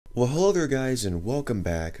Well, hello there guys, and welcome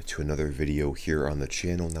back to another video here on the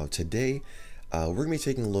channel. Now today, we're going to be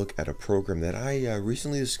taking a look at a program that I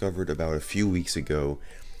recently discovered about a few weeks ago,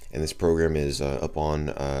 and this program is up on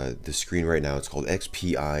the screen right now. It's called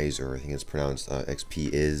xpize, or I think it's pronounced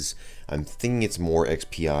xpize. I'm thinking it's more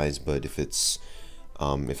xpize, but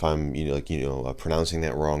if I'm pronouncing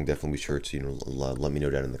that wrong, definitely be sure to let me know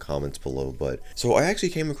down in the comments below. But so I actually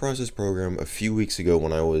came across this program a few weeks ago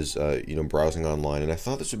when I was browsing online, and I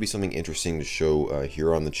thought this would be something interesting to show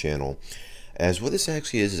here on the channel. As what this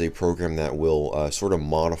actually is a program that will sort of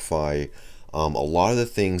modify a lot of the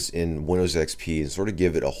things in Windows XP and sort of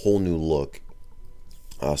give it a whole new look,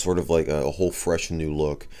 sort of like a whole fresh new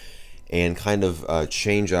look, and kind of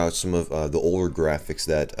change out some of the older graphics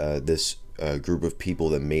that this group of people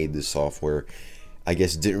that made this software, I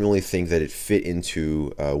guess, didn't really think that it fit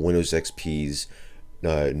into Windows XP's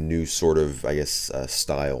new sort of, I guess,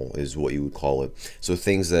 style is what you would call it. So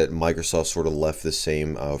things that Microsoft sort of left the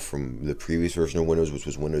same from the previous version of Windows, which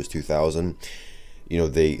was Windows 2000.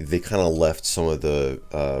 They kind of left some of the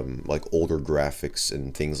like older graphics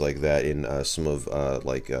and things like that in some of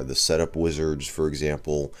the setup wizards, for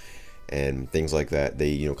example, and things like that.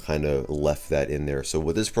 They kind of left that in there. So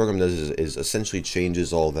what this program does is essentially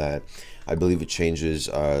changes all that. I believe it changes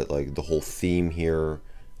like the whole theme here,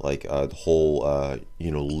 like the whole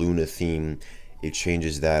Luna theme. It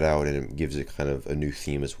changes that out and it gives it kind of a new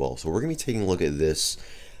theme as well. So we're gonna be taking a look at this,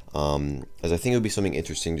 as I think it would be something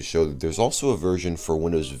interesting to show. There's also a version for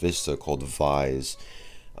Windows Vista called xpize,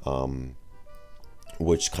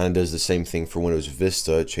 which kind of does the same thing for Windows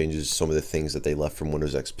Vista. It changes some of the things that they left from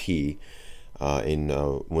Windows XP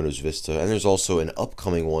in Windows Vista. And there's also an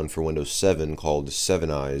upcoming one for Windows 7 called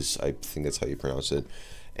xpize. I think that's how you pronounce it.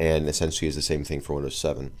 And essentially is the same thing for Windows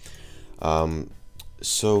 7.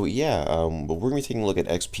 So yeah, but we're going to be taking a look at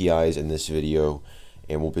xpize in this video,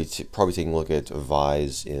 and we'll be probably taking a look at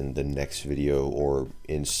xpize in the next video or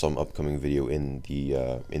in some upcoming video in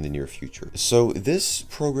the near future. So this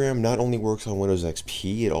program not only works on Windows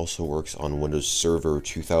XP, it also works on Windows Server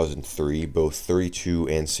 2003, both 32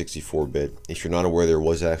 and 64-bit. If you're not aware, there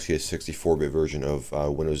was actually a 64-bit version of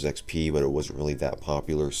Windows XP, but it wasn't really that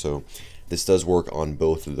popular. So this does work on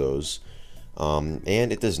both of those. And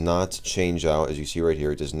it does not change out, as you see right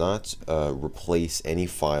here, it does not replace any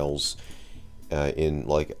files in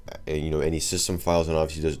any system files, and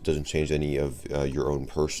obviously doesn't change any of your own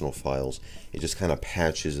personal files. It just kind of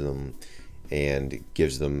patches them and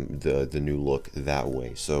gives them the new look that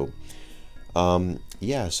way. So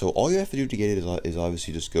yeah, so all you have to do to get it is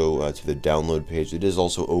obviously just go to the download page. It is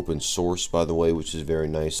also open source, by the way, which is very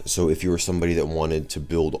nice. So if you were somebody that wanted to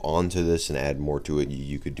build onto this and add more to it,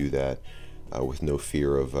 you could do that with no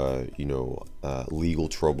fear of legal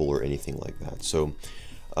trouble or anything like that. So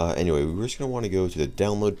anyway, we're just going to want to go to the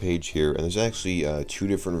download page here, and there's actually two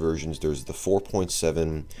different versions. There's the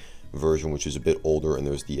 4.7 version, which is a bit older, and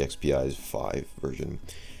there's the xpize 5 version.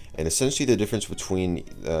 And essentially the difference between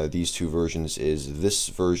these two versions is this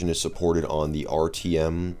version is supported on the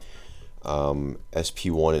RTM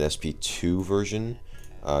SP1 and SP2 version.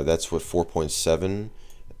 That's what 4.7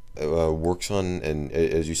 works on, and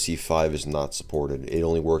as you see, 5 is not supported. It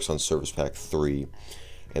only works on Service Pack 3.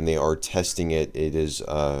 And they are testing it. It is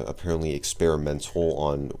apparently experimental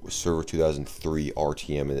on Server 2003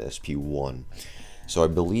 RTM and SP1. So I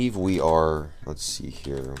believe we are, let's see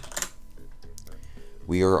here,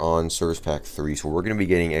 we are on Service Pack 3, so we're going to be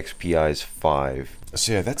getting xpize 5.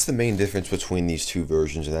 So yeah, that's the main difference between these two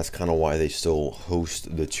versions, and that's kind of why they still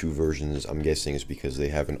host the two versions. I'm guessing is because they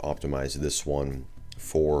haven't optimized this one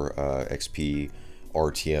for XP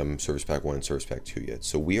RTM Service Pack 1 and Service Pack 2 yet.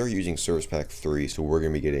 So we are using Service Pack 3, so we're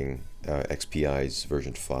going to be getting xpize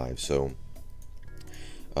version 5. So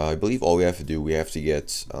I believe all we have to do, we have to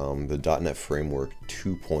get the .NET Framework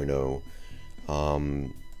 2.0.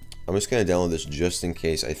 I'm just going to download this just in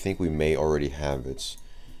case. I think we may already have it,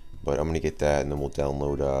 but I'm going to get that, and then we'll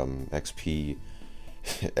download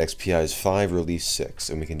xpize 5 release 6,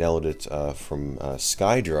 and we can download it from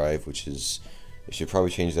SkyDrive, which is, I should probably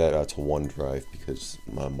change that to OneDrive, because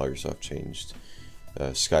Microsoft changed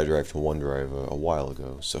SkyDrive to OneDrive a while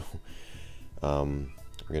ago. So we're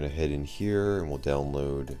going to head in here and we'll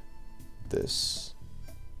download this.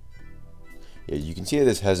 Yeah, you can see that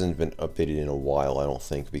this hasn't been updated in a while, I don't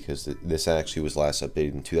think, because this actually was last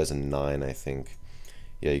updated in 2009, I think.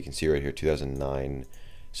 Yeah, you can see right here, 2009.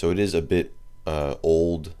 So it is a bit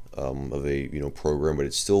old of a program, but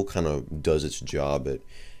it still kind of does its job at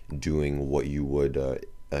doing what you would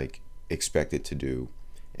like expect it to do.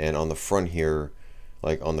 And on the front here,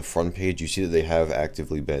 like on the front page, you see that they have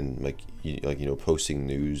actively been posting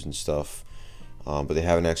news and stuff but they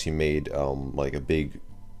haven't actually made like a big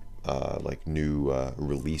like new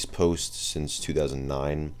release post since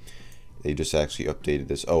 2009. They just actually updated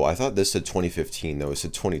this. Oh, I thought this said 2015 though. It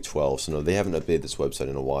said 2012. So no, they haven't updated this website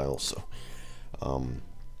in a while. So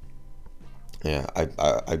yeah, I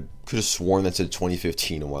could have sworn that said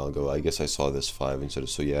 2015 a while ago. I guess I saw this 5 instead of,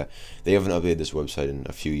 so yeah, they haven't updated this website in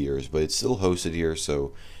a few years, but it's still hosted here,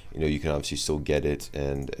 so you know you can obviously still get it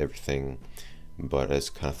and everything. But I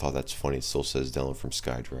just kind of thought that's funny. It still says download from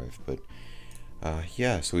SkyDrive, but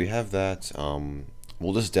yeah. So we have that.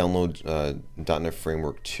 We'll just download .NET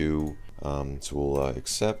Framework 2. So we'll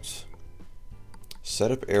accept.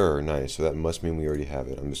 Setup error. Nice. So that must mean we already have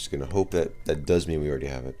it. I'm just gonna hope that that does mean we already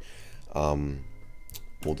have it.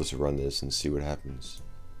 We'll just run this and see what happens.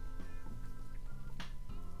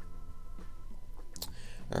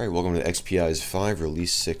 Alright, welcome to xpize 5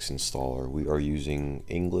 Release 6 installer. We are using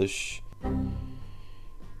English.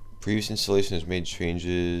 Previous installation has made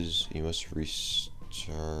changes. You must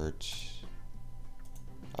restart.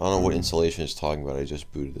 I don't know what installation is talking about. I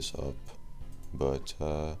just booted this up. But,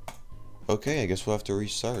 okay, I guess we'll have to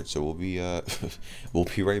restart. So we'll be, we'll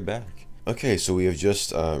be right back. Okay, so we have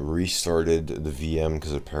just restarted the VM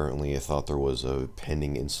because apparently I thought there was a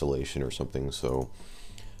pending installation or something. So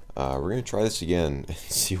we're going to try this again and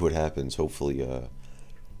see what happens. Hopefully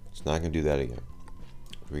it's not going to do that again.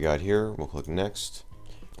 What we got here, we'll click next.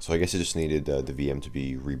 So I guess it just needed the VM to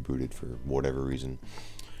be rebooted for whatever reason.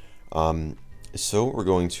 So we're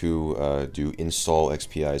going to do install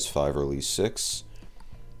xpize 5 release 6.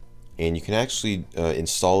 And you can actually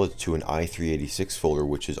install it to an i386 folder,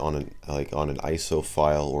 which is on an ISO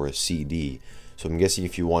file or a CD. So I'm guessing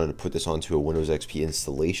if you wanted to put this onto a Windows XP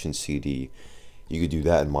installation CD, you could do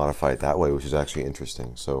that and modify it that way, which is actually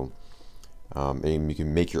interesting. So, and you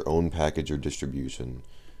can make your own package or distribution.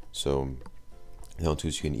 So, you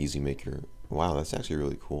can easily make your. Wow, that's actually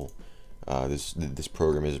really cool. This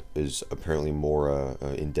program is apparently more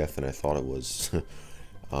in depth than I thought it was.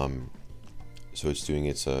 So it's doing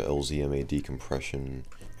its LZMA decompression,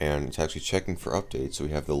 and it's actually checking for updates. So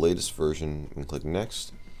we have the latest version, and click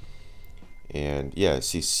next. And yeah,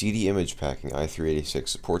 see, CD image packing i386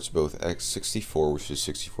 supports both x64, which is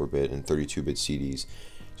 64-bit, and 32-bit CDs.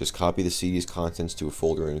 Just copy the CD's contents to a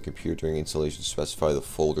folder in a computer during installation. Specify the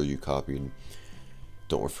folder you copied.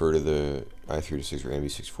 Don't refer to the i386 or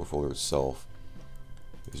MB64 folder itself.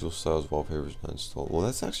 Visual styles, wallpapers not installed. Well,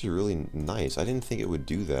 that's actually really nice. I didn't think it would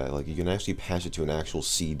do that. Like, you can actually patch it to an actual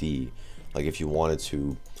CD. Like, if you wanted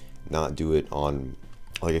to not do it on,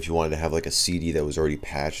 like, if you wanted to have like a CD that was already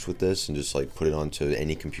patched with this and just like put it onto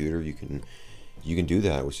any computer, you can do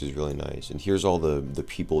that, which is really nice. And here's all the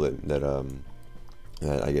people that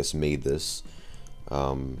I guess made this.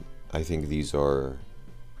 I think these are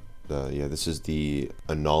yeah, this is the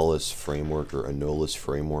anol.is framework or anol.is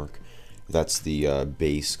framework. That's the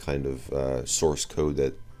base kind of source code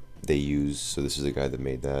that they use. So this is the guy that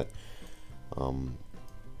made that. And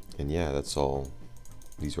yeah, that's all.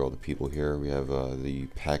 These are all the people here. We have the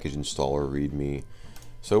package installer README.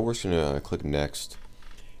 So we're just gonna click next,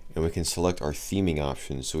 and we can select our theming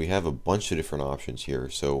options. So we have a bunch of different options here.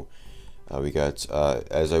 So we got,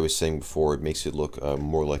 as I was saying before, it makes it look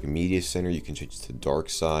more like a media center. You can change it to dark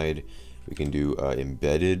side. We can do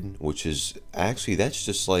embedded, which is actually, that's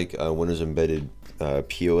just like Windows Embedded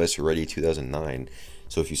POS Ready 2009.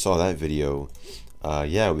 So if you saw that video,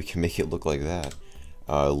 yeah, we can make it look like that.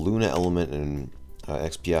 Luna element and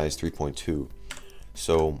xpize 3.2.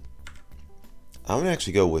 So I'm gonna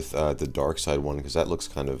actually go with the dark side one because that looks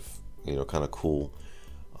kind of, you know, kind of cool.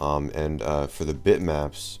 And for the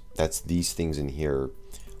bitmaps, that's these things in here.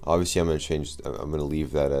 Obviously, I'm gonna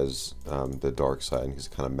leave that as the dark side because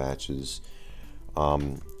it kind of matches.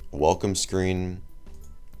 Welcome screen.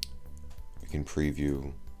 We can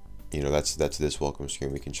preview. You know, that's this welcome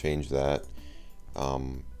screen. We can change that.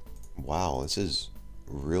 Wow, this is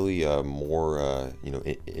really more. You know,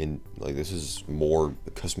 like this is more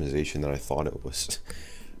customization than I thought it was.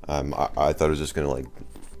 I thought it was just gonna like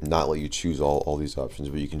not let you choose all these options,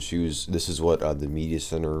 but you can choose. This is what the media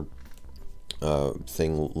center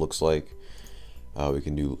thing looks like. We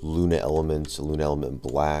can do Luna elements, Luna element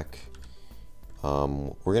black.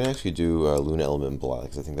 We're gonna actually do Luna element black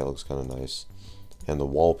because I think that looks kind of nice. And the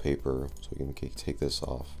wallpaper, so we can take this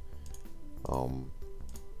off.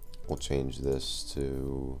 We'll change this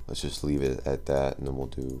to, let's just leave it at that, and then we'll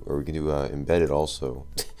do, or we can do embedded also.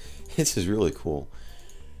 This is really cool.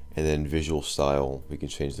 And then visual style, we can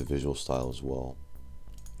change the visual style as well.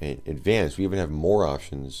 And advanced, we even have more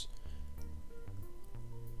options.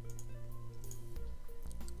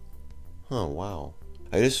 Oh wow.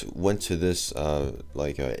 I just went to this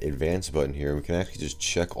advanced button here, and we can actually just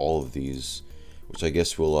check all of these, which I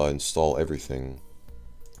guess will install everything.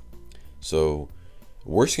 So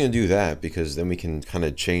we're just going to do that because then we can kind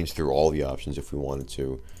of change through all the options if we wanted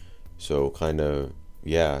to. So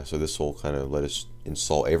yeah, so this will kind of let us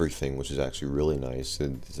install everything, which is actually really nice,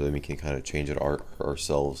 and so then we can kind of change it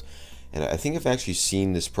ourselves. And I think I've actually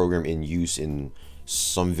seen this program in use in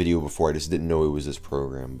some video before. I just didn't know it was this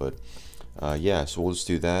program, but yeah, so we'll just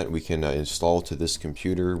do that. We can install to this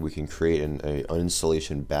computer. We can create an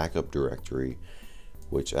uninstallation backup directory,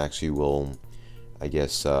 which actually will, I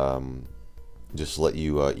guess, just let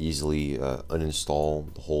you easily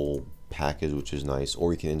uninstall the whole package, which is nice.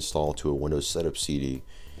 Or you can install to a Windows setup CD.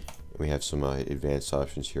 We have some advanced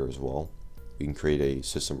options here as well. We can create a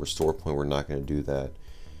system restore point. We're not going to do that,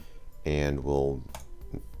 and we'll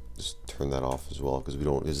just turn that off as well because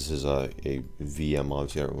this is a VM.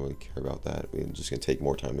 Obviously, I don't really care about that. We're just going to take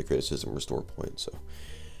more time to create a system restore point. So,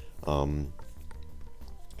 and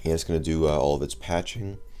it's going to do all of its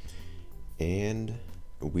patching, and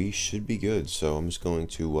we should be good. So I'm just going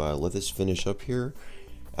to let this finish up here.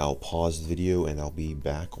 I'll pause the video and I'll be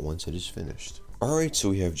back once it is finished. Alright, so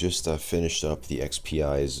we have just finished up the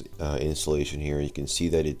xpize installation here. You can see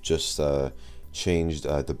that it just changed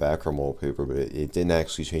the background wallpaper, but it didn't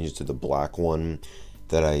actually change it to the black one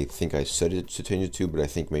that I think I set it to change it to, but I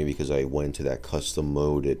think maybe because I went into that custom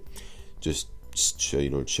mode, it just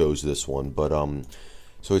chose this one. But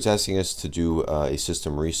so it's asking us to do a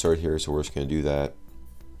system restart here, so we're just going to do that,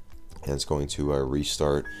 and it's going to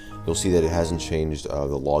restart. You'll see that it hasn't changed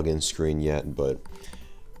the login screen yet, but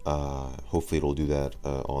hopefully it'll do that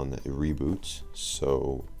on a reboot.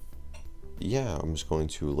 So yeah, I'm just going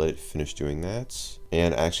to let it finish doing that.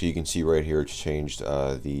 And actually you can see right here it's changed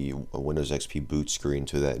the Windows XP boot screen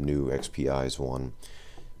to that new xpize one,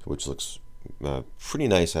 which looks pretty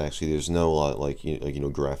nice actually. There's no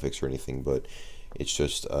graphics or anything, but it's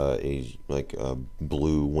just a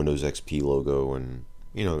blue Windows XP logo, and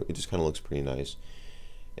it just kind of looks pretty nice.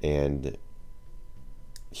 And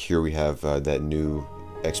here we have that new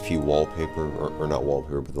XP wallpaper, or not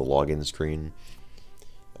wallpaper, but the login screen.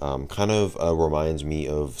 Kind of reminds me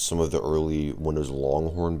of some of the early Windows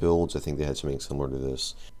Longhorn builds. I think they had something similar to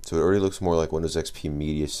this. So it already looks more like Windows XP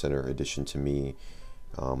Media Center Edition to me,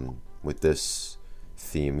 with this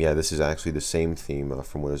theme. Yeah, this is actually the same theme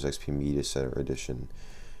from Windows XP Media Center Edition.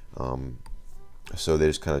 So they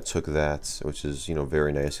just kind of took that, which is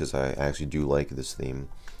very nice because I actually do like this theme.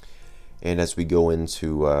 And as we go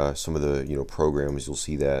into some of the programs, you'll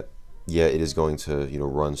see that yeah, it is going to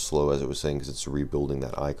run slow, as it was saying, because it's rebuilding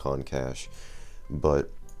that icon cache.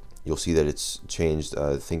 But you'll see that it's changed.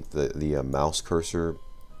 I think the mouse cursor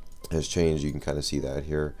has changed. You can kind of see that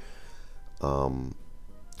here.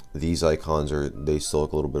 These icons they still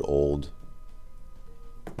look a little bit old,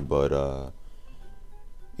 but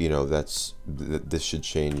this should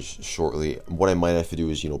change shortly. What I might have to do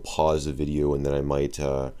is pause the video, and then I might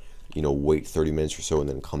wait 30 minutes or so and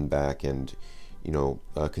then come back and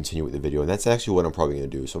continue with the video. And that's actually what I'm probably going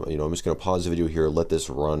to do. So I'm just going to pause the video here, let this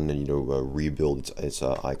run, and rebuild its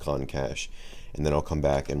icon cache, and then I'll come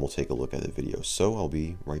back and we'll take a look at the video. So I'll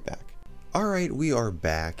be right back. Alright, we are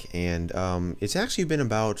back, and it's actually been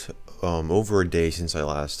about over a day since I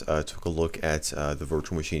last took a look at the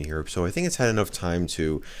virtual machine here. So I think it's had enough time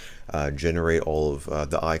to generate all of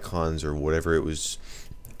the icons or whatever it was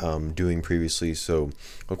doing previously. So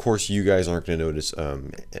of course you guys aren't going to notice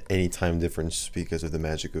any time difference because of the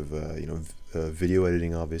magic of video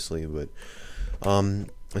editing, obviously. But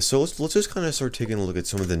so let's just kind of start taking a look at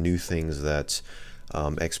some of the new things that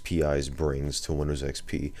xpize brings to Windows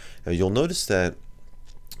XP. Now you'll notice that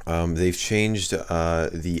they've changed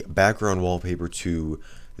the background wallpaper to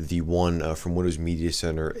the one from Windows Media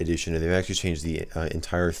Center Edition, and they've actually changed the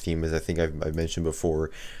entire theme, as I think I've mentioned before.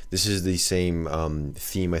 This is the same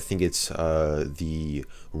theme. I think it's the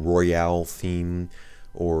Royale theme,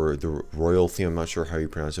 or the Royal theme. I'm not sure how you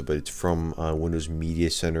pronounce it, but it's from Windows Media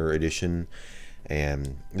Center Edition.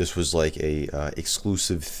 And this was like a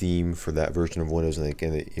exclusive theme for that version of Windows, and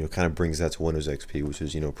again, it kind of brings that to Windows XP, which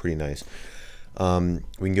is pretty nice.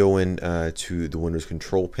 We can go in to the Windows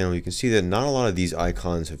control panel. You can see that not a lot of these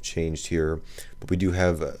icons have changed here, but we do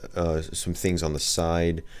have some things on the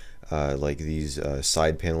side, like these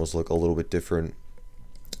side panels look a little bit different.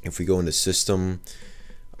 If we go into System,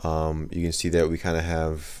 you can see that we kind of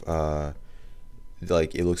have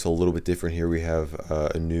it looks a little bit different here. We have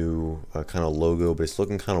a new kind of logo, but it's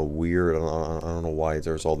looking kind of weird. I don't know why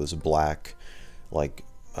there's all this black, like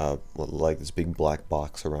this big black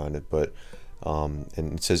box around it. But and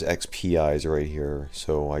it says xpize right here,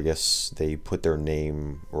 so I guess they put their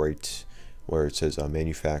name right where it says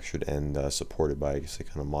manufactured and supported by. I guess they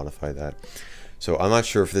kind of modify that. So I'm not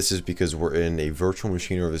sure if this is because we're in a virtual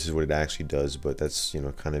machine or if this is what it actually does, but that's, you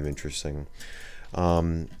know, kind of interesting.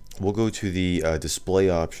 We'll go to the display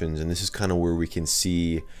options, and this is kind of where we can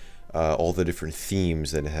see all the different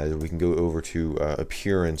themes that it has. We can go over to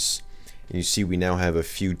appearance, and you see we now have a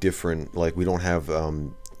few different, like we don't have,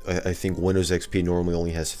 I think Windows XP normally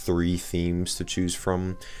only has 3 themes to choose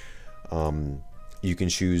from. You can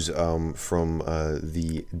choose from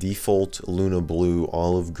the default Luna Blue,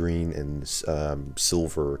 Olive Green, and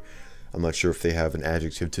Silver. I'm not sure if they have an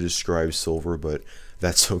adjective to describe silver, but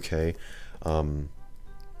that's okay.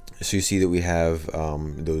 So you see that we have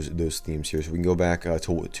those themes here. So we can go back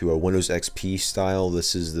to a Windows XP style.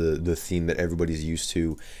 This is the theme that everybody's used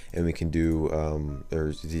to, and we can do.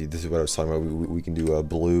 This is what I was talking about. We can do a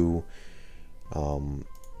blue.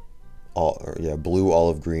 Blue,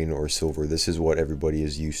 olive green, or silver. This is what everybody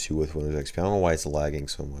is used to with Windows XP. I don't know why it's lagging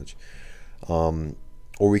so much.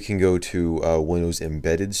 Or we can go to Windows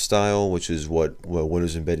Embedded style, which is what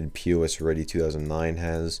Windows Embedded POS Ready 2009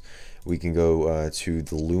 has. We can go to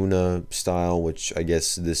the Luna style, which I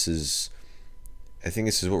guess this is, I think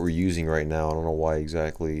this is what we're using right now. I don't know why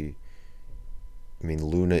exactly. I mean,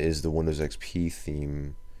 Luna is the Windows XP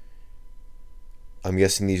theme. I'm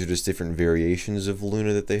guessing these are just different variations of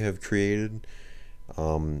Luna that they have created,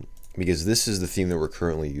 because this is the theme that we're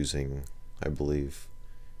currently using, I believe.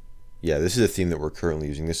 Yeah, this is the theme that we're currently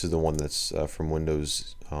using. This is the one that's from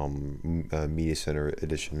Windows Media Center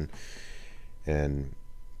Edition, and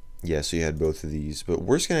yeah, so you had both of these. But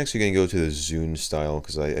we're just actually going to go to the Zune style,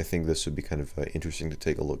 because I think this would be kind of interesting to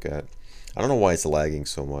take a look at. I don't know why it's lagging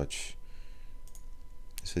so much.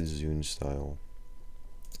 It said Zune style.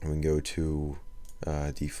 And we can go to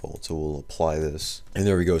default, so we'll apply this, and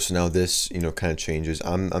there we go. So now this, you know, kind of changes.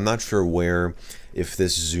 I'm not sure where, if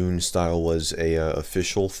this Zune style was a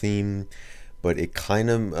official theme, but it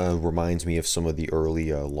kind of reminds me of some of the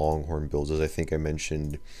early Longhorn builds, as I think I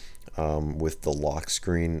mentioned with the lock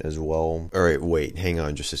screen as well. Alright, wait, hang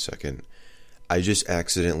on just a second. I just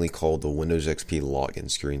accidentally called the Windows XP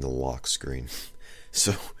login screen the lock screen.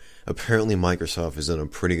 So apparently Microsoft has done a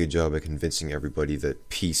pretty good job at convincing everybody that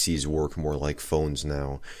PCs work more like phones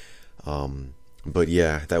now. But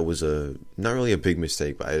yeah, that was not really a big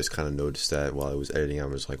mistake, but I just kind of noticed that while I was editing. I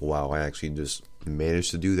was like, wow, I actually just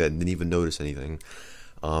managed to do that and didn't even notice anything.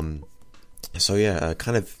 So yeah,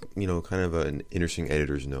 kind of an interesting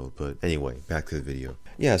editor's note. But anyway, back to the video.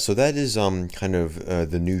 Yeah, so that is kind of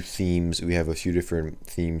the new themes. We have a few different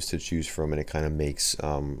themes to choose from, and it kind of makes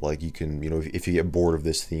like you can, if you get bored of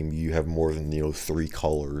this theme, you have more than 3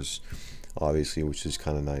 colors, obviously, which is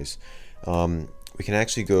kind of nice. We can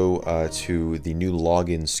actually go to the new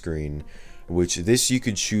login screen, which this you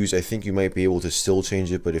could choose. I think you might be able to still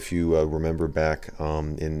change it, but if you remember back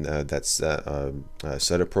in that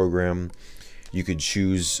setup program, you could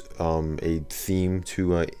choose a theme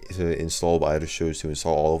to install, but I just chose to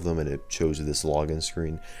install all of them, and it chose this login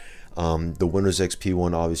screen. The Windows XP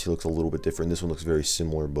one obviously looks a little bit different. This one looks very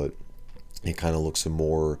similar, but it kind of looks a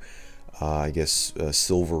more, I guess,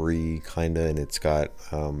 silvery kind of, and it's got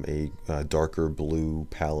a darker blue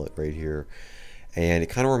palette right here. And it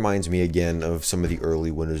kind of reminds me again of some of the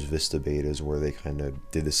early Windows Vista betas where they kind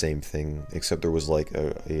of did the same thing, except there was like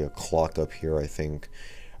a clock up here, I think.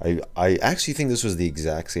 I actually think this was the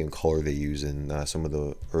exact same color they use in some of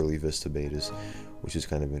the early Vista betas, which is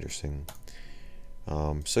kind of interesting.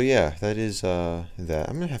 So yeah, that is that.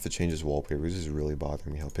 I'm going to have to change this wallpaper because this is really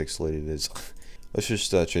bothering me how pixelated it is. Let's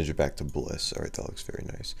just change it back to bliss. Alright, that looks very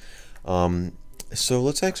nice. So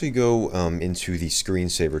let's actually go into the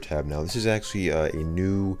screensaver tab now. This is actually a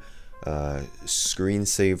new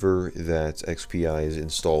screensaver that xpize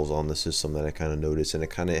installs on the system that I kind of noticed, and it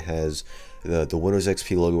kind of has the Windows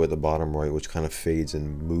XP logo at the bottom right, which kind of fades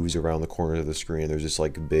and moves around the corners of the screen. There's this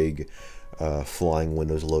like big flying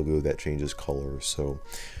Windows logo that changes color, so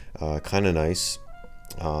kind of nice.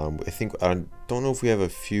 I don't know if we have a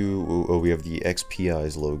few. Oh, we have the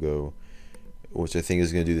xpize logo, which I think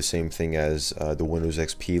is going to do the same thing as the Windows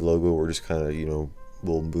XP logo. We're just kind of,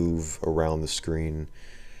 will move around the screen.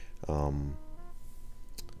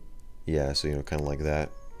 Yeah, so kind of like that.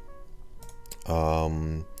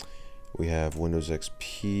 We have Windows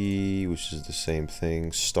XP, which is the same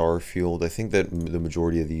thing. Starfield. I think that the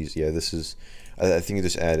majority of these, yeah, this is. I think it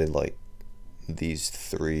just added like these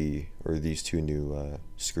 3 or these 2 new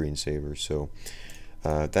screensavers. So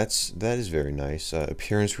that is very nice.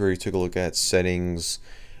 Appearance we already took a look at. Settings.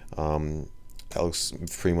 that looks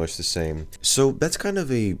pretty much the same. So that's kind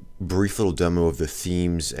of a brief little demo of the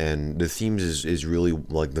themes, and the themes is really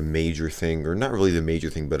like the major thing, or not really the major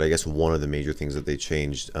thing, but I guess one of the major things that they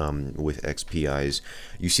changed with xpize.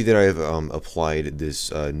 You see that I have applied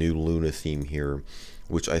this new Luna theme here,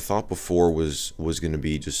 which I thought before was going to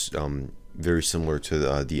be just very similar to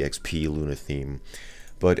the XP Luna theme.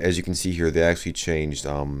 But as you can see here, they actually changed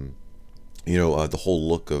the whole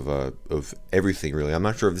look of everything, really. I'm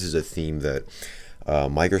not sure if this is a theme that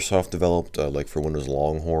Microsoft developed, like for Windows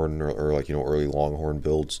Longhorn, or like, early Longhorn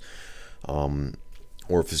builds, or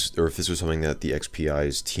if this was something that the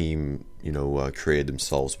xpize team, created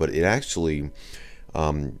themselves. But it actually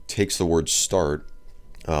takes the word start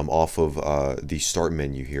off of the start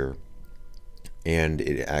menu here, and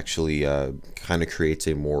it actually kind of creates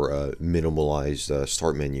a more minimalized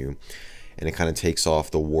start menu. And it kind of takes off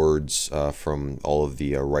the words from all of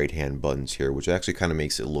the right-hand buttons here, which actually kind of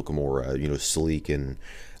makes it look more, sleek and,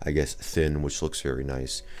 I guess, thin, which looks very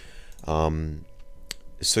nice.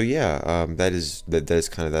 So yeah, that is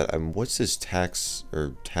kind of that. What's this task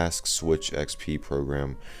switch XP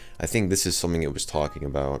program? I think this is something it was talking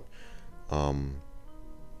about. I'm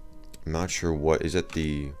not sure what is it.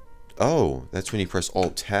 Oh, that's when you press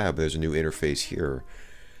Alt Tab. There's a new interface here.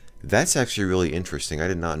 That's actually really interesting. I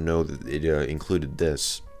did not know that it included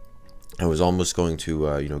this. I was almost going to,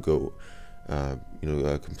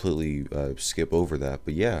 completely skip over that.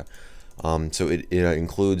 But yeah, so it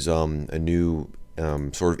includes a new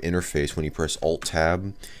sort of interface. When you press Alt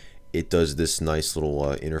Tab, it does this nice little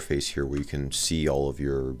interface here where you can see all of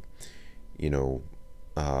your,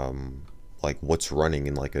 like what's running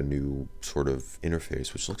in like a new sort of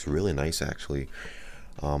interface, which looks really nice actually.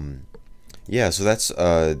 Yeah, so that's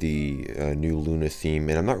the new Luna theme,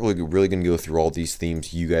 and I'm not really going to go through all these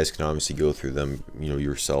themes. You guys can obviously go through them,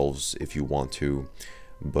 yourselves if you want to,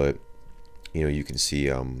 but you can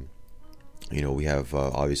see, we have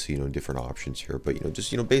obviously different options here, but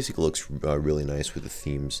just basically looks really nice with the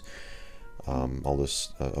themes. I'll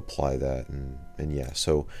just apply that, and yeah,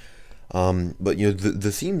 so. But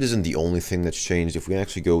the theme isn't the only thing that's changed. If we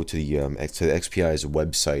actually go to the xpize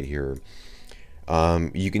website here.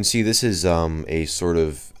 You can see this is a sort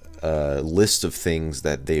of list of things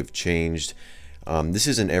that they've changed. This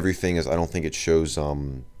isn't everything, as I don't think it shows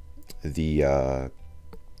that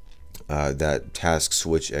task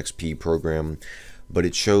switch XP program, but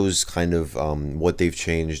it shows kind of what they've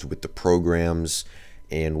changed with the programs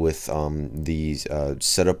and with these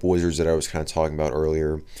setup wizards that I was kind of talking about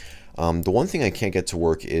earlier. The one thing I can't get to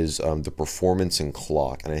work is the performance and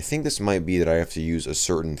clock, and I think this might be that I have to use a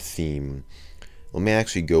certain theme. Let me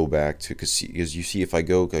actually go back to, because you see, if I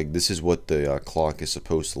go, like, this is what the clock is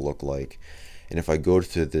supposed to look like, and if I go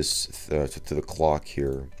to this to the clock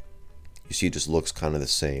here, you see it just looks kind of the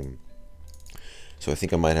same. So I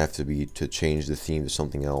think I might have to change the theme to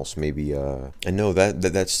something else. Maybe and no,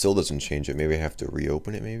 that still doesn't change it. Maybe I have to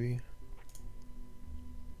reopen it. Maybe.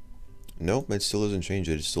 Nope, it still doesn't change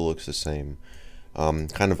it. It still looks the same.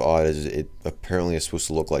 Kind of odd, as it apparently is supposed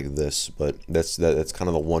to look like this, but that's kind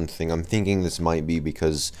of the one thing. I'm thinking this might be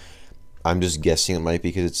because, I'm just guessing it might be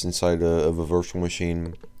because it's inside of a virtual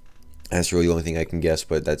machine. That's really the only thing I can guess,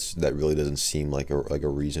 but that really doesn't seem like a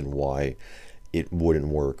reason why it wouldn't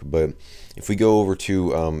work. But if we go over to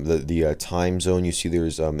the time zone, you see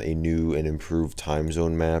there's a new and improved time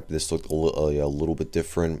zone map. This looked a little bit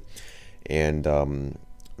different, and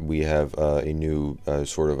we have a new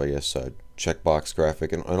sort of, I guess, checkbox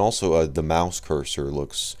graphic, and also the mouse cursor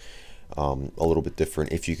looks a little bit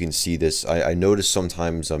different. If you can see this, I notice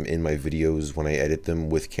sometimes in my videos when I edit them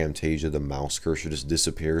with Camtasia, the mouse cursor just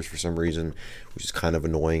disappears for some reason, which is kind of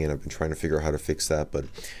annoying, and I've been trying to figure out how to fix that. But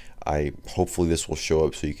hopefully this will show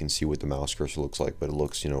up so you can see what the mouse cursor looks like, but it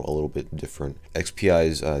looks a little bit different.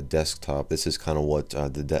 xpize desktop, this is kind of what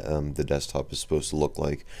the desktop is supposed to look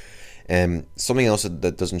like. And something else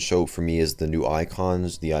that doesn't show for me is the new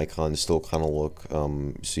icons. The icons still kind of look,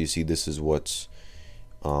 so you see this is what's,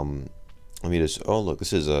 let me just, oh look,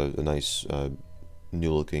 this is a nice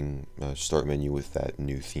new looking start menu with that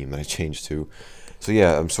new theme that I changed to. So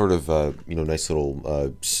yeah, I'm sort of, nice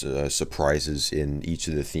little surprises in each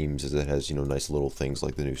of the themes, as it has, nice little things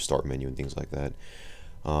like the new start menu and things like that.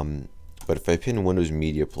 But if I pin Windows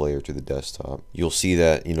Media Player to the desktop, you'll see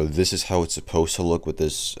that, this is how it's supposed to look with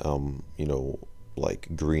this,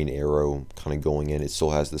 like green arrow kind of going in. It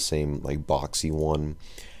still has the same like boxy one,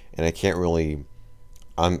 and I can't really,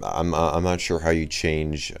 I'm not sure how you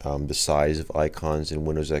change the size of icons in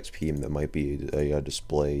Windows XP, and that might be a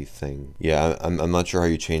display thing. Yeah, I'm not sure how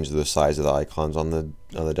you change the size of the icons on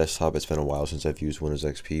the desktop. It's been a while since I've used Windows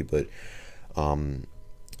XP, but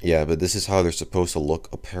Yeah, but this is how they're supposed to look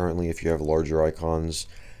apparently if you have larger icons.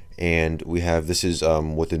 And we have, this is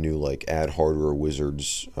what the new like add hardware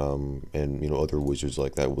wizards and other wizards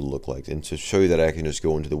like that would look like. And to show you that, I can just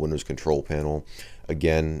go into the Windows control panel.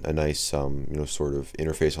 Again, a nice sort of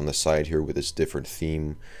interface on the side here with this different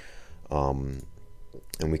theme. And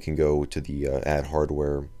we can go to the add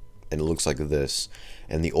hardware, and it looks like this.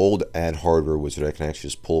 And the old add hardware wizard, I can actually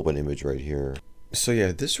just pull up an image right here. So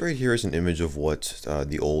yeah, this right here is an image of what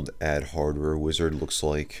the old add hardware wizard looks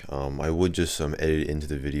like. I would just edit it into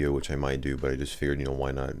the video, which I might do, but I just figured,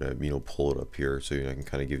 why not, pull it up here so I can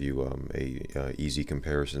kind of give you a easy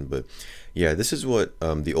comparison. But yeah, this is what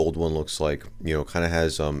the old one looks like. Kind of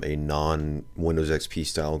has a non-Windows XP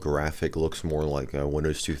style graphic, looks more like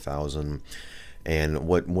Windows 2000. And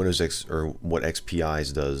what what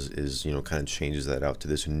xpize does is, kind of changes that out to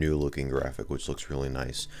this new looking graphic, which looks really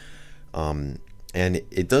nice. And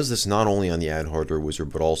it does this not only on the add hardware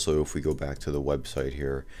wizard, but also if we go back to the website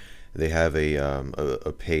here, they have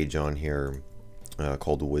a page on here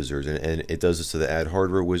called the wizards, and it does this to the add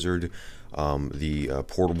hardware wizard, the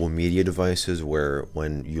portable media devices, where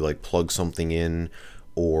when you like plug something in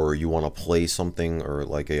or you want to play something or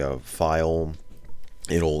like a file,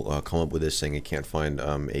 it'll come up with this saying it can't find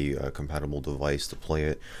a compatible device to play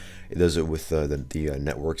it. It does it with the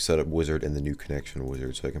network setup wizard and the new connection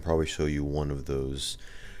wizard. So I can probably show you one of those.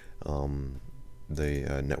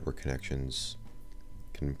 The network connections.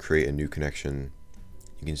 Can create a new connection.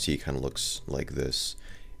 You can see it kind of looks like this.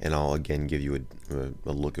 And I'll again give you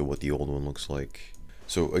a look at what the old one looks like.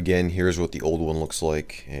 So again, here's what the old one looks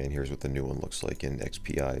like, and here's what the new one looks like in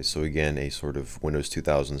xpize. So again, a sort of Windows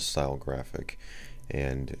 2000 style graphic.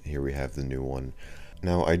 And here we have the new one.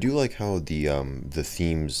 Now I do like how the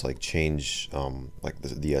themes like change, like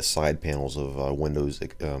the side panels of Windows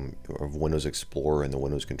Explorer and the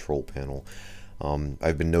Windows Control panel.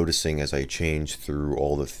 I've been noticing as I change through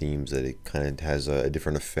all the themes that it kind of has a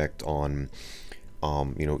different effect on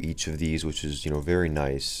each of these, which is very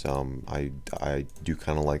nice. I do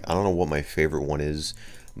kind of like, I don't know what my favorite one is,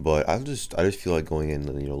 but I just feel like going in,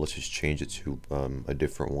 let's just change it to a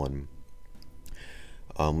different one.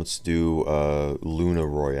 Let's do Luna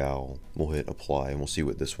Royale. We'll hit apply and we'll see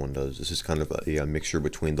what this one does. This is kind of a mixture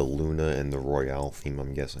between the Luna and the Royale theme,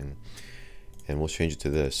 I'm guessing. And we'll change it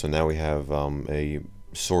to this. So now we have a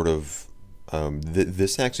sort of,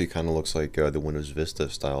 this actually kind of looks like the Windows Vista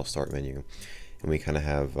style start menu. And we kind of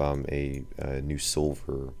have a new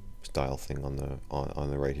silver style thing on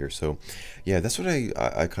the right here. So yeah, that's what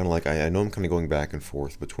I kind of like. I know I'm kind of going back and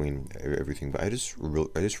forth between everything, but I just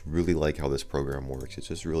really like how this program works. It's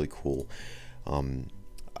just really cool.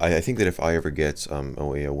 I think that if I ever get a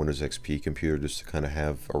Windows XP computer just to kind of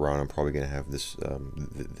have around, I'm probably going to have this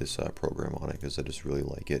this program on it because I just really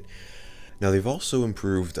like it. Now they've also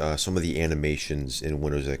improved some of the animations in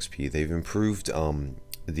Windows XP. They've improved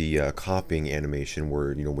the copying animation,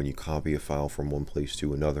 where when you copy a file from one place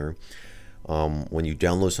to another, when you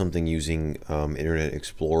download something using Internet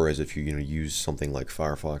Explorer, as if you use something like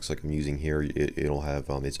Firefox like I'm using here, it'll have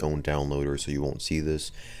its own downloader, so you won't see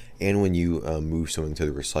this. And when you move something to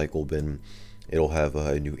the recycle bin, it'll have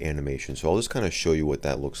a new animation. So I'll just kind of show you what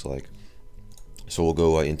that looks like. So we'll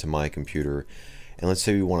go into my computer, and let's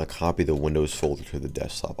say we want to copy the Windows folder to the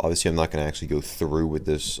desktop. Obviously, I'm not going to actually go through with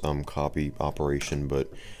this copy operation,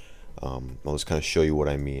 but I'll just kind of show you what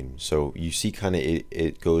I mean. So you see kind of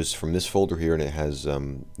it goes from this folder here, and it has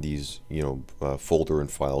these folder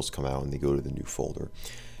and files come out, and they go to the new folder.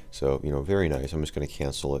 So very nice. I'm just going to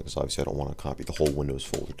cancel it because obviously I don't want to copy the whole Windows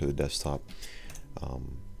folder to the desktop.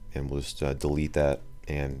 And we'll just delete that,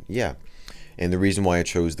 and yeah. And the reason why I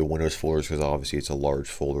chose the Windows folder is because obviously it's a large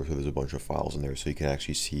folder, so there's a bunch of files in there, so you can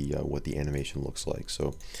actually see what the animation looks like.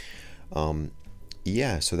 So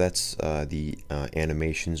yeah, so that's the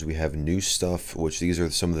animations. We have new stuff, which these are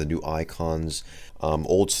some of the new icons.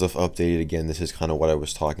 Old stuff updated. Again, this is kind of what I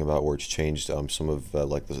was talking about, where it's changed some of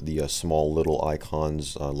like the small little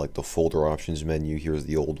icons, like the folder options menu. Here's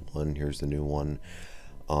the old one, here's the new one.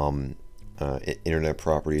 Internet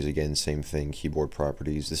properties, again, same thing. Keyboard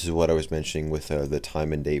properties. This is what I was mentioning with the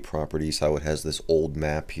time and date properties, how it has this old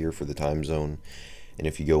map here for the time zone, and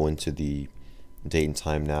if you go into the date and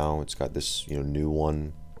time now, it's got this new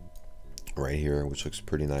one right here, which looks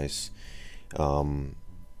pretty nice.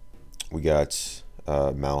 We got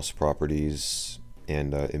mouse properties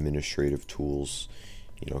and administrative tools.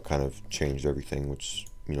 Kind of changed everything, which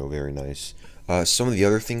very nice. Some of the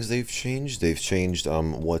other things they've changed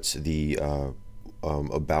what's the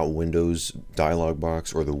About Windows dialog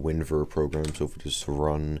box, or the WinVer program. So if we just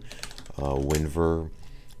run WinVer,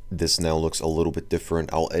 this now looks a little bit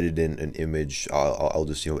different. I'll edit in an image. I'll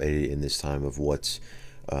just edit it in this time of what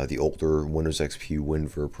the older Windows XP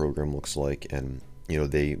WinVer program looks like, and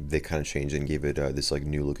they kind of changed and gave it this like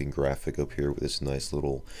new looking graphic up here with this nice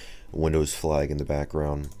little Windows flag in the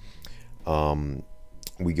background.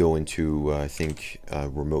 We go into I think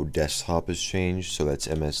remote desktop has changed, so that's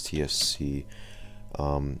MSTSC.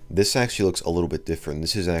 This actually looks a little bit different.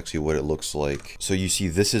 This is actually what it looks like. So you see,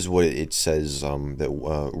 this is what it says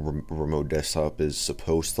that remote desktop is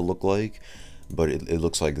supposed to look like, but it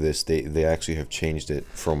looks like this. They actually have changed it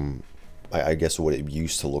from I guess what it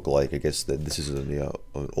used to look like. I guess that this is an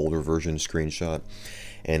older version screenshot,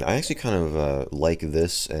 and I actually kind of like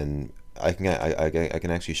this, and I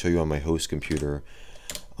can actually show you on my host computer.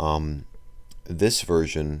 This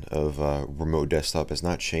version of remote desktop has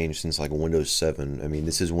not changed since like Windows 7. I mean,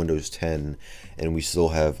 this is Windows 10, and we still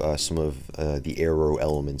have some of the arrow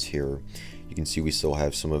elements here. You can see we still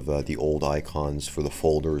have some of the old icons for the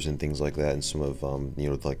folders and things like that, and some of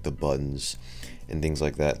like the buttons and things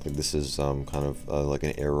like that. Like this is kind of like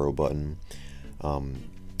an arrow button.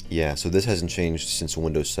 Yeah, so this hasn't changed since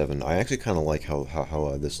Windows 7. I actually kind of like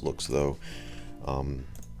how this looks though.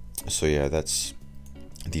 So yeah, that's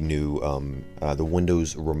the new the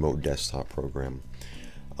Windows Remote Desktop program.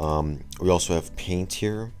 We also have Paint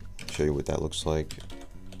here. I'll show you what that looks like.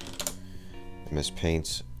 MS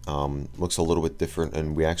Paint looks a little bit different,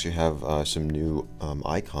 and we actually have some new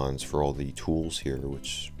icons for all the tools here,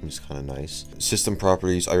 which is kind of nice. System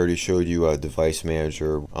properties, I already showed you Device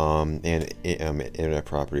Manager, and Internet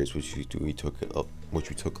properties, which we took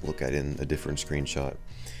a look at in a different screenshot.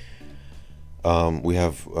 We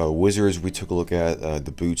have wizards we took a look at,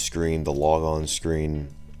 the boot screen, the logon screen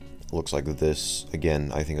looks like this.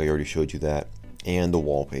 Again, I think I already showed you that. And the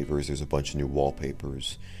wallpapers, there's a bunch of new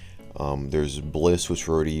wallpapers. There's Bliss, which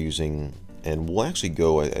we're already using, and we'll actually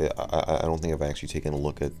go, I don't think I've actually taken a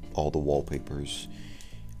look at all the wallpapers.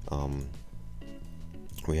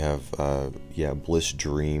 We have, yeah, Bliss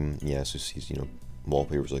Dream, yeah, so see,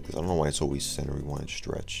 wallpapers like this. I don't know why it's always center, we want it to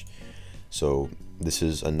stretch. So this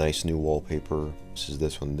is a nice new wallpaper. This is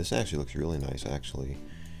this one. This actually looks really nice, actually.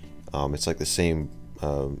 It's like the same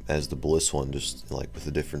as the Bliss one, just like with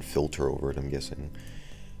a different filter over it, I'm guessing.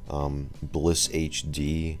 Bliss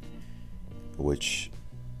HD, which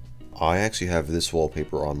I actually have this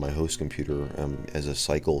wallpaper on my host computer as a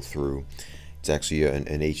cycle through. It's actually an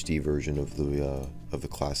HD version of the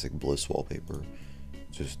classic Bliss wallpaper,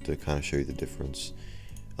 just to kind of show you the difference.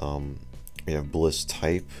 We have Bliss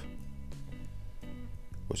Type,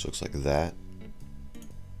 which looks like that.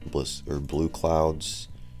 Bliss or Blue Clouds,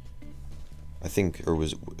 I think, or I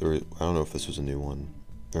don't know if this was a new one,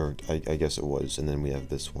 or I guess it was. And then we have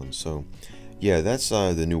this one. So yeah, that's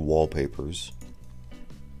the new wallpapers.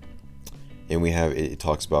 And we have, it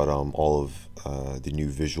talks about all of the new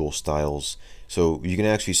visual styles. So you can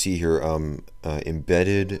actually see here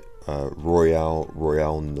embedded,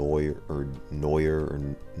 Royale Noir, or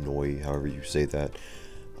Noy, however you say that,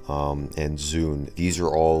 and Zune. These are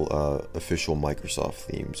all official Microsoft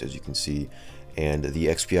themes, as you can see. And the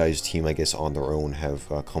xpize team, I guess, on their own have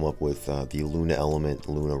come up with the Luna Element,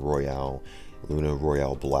 Luna Royale, Luna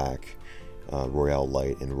Royale Black, Royale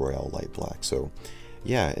Light, and Royale Light Black. So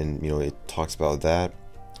yeah, and it talks about that,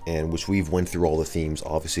 and which we've went through all the themes.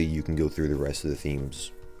 Obviously you can go through the rest of the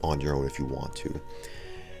themes on your own if you want to.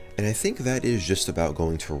 And I think that is just about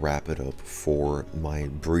going to wrap it up for my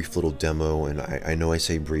brief little demo. And I know I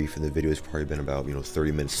say brief, and the video has probably been about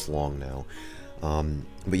 30 minutes long now.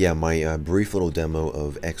 But yeah, my brief little demo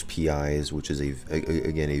of xpize, which is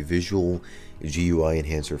again a visual GUI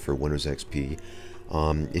enhancer for Windows XP.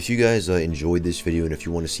 If you guys enjoyed this video, and if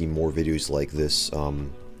you want to see more videos like this,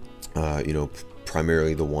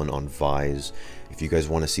 primarily the one on Vize, if you guys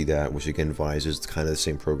want to see that, which again, Vize is kind of the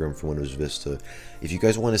same program for Windows Vista. If you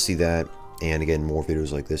guys want to see that, and again, more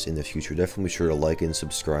videos like this in the future, definitely be sure to like and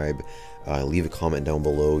subscribe. Leave a comment down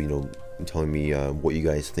below, telling me what you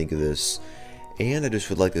guys think of this. And I just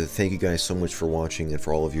would like to thank you guys so much for watching and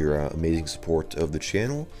for all of your amazing support of the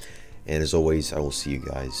channel. And as always, I will see you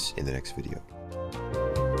guys in the next video.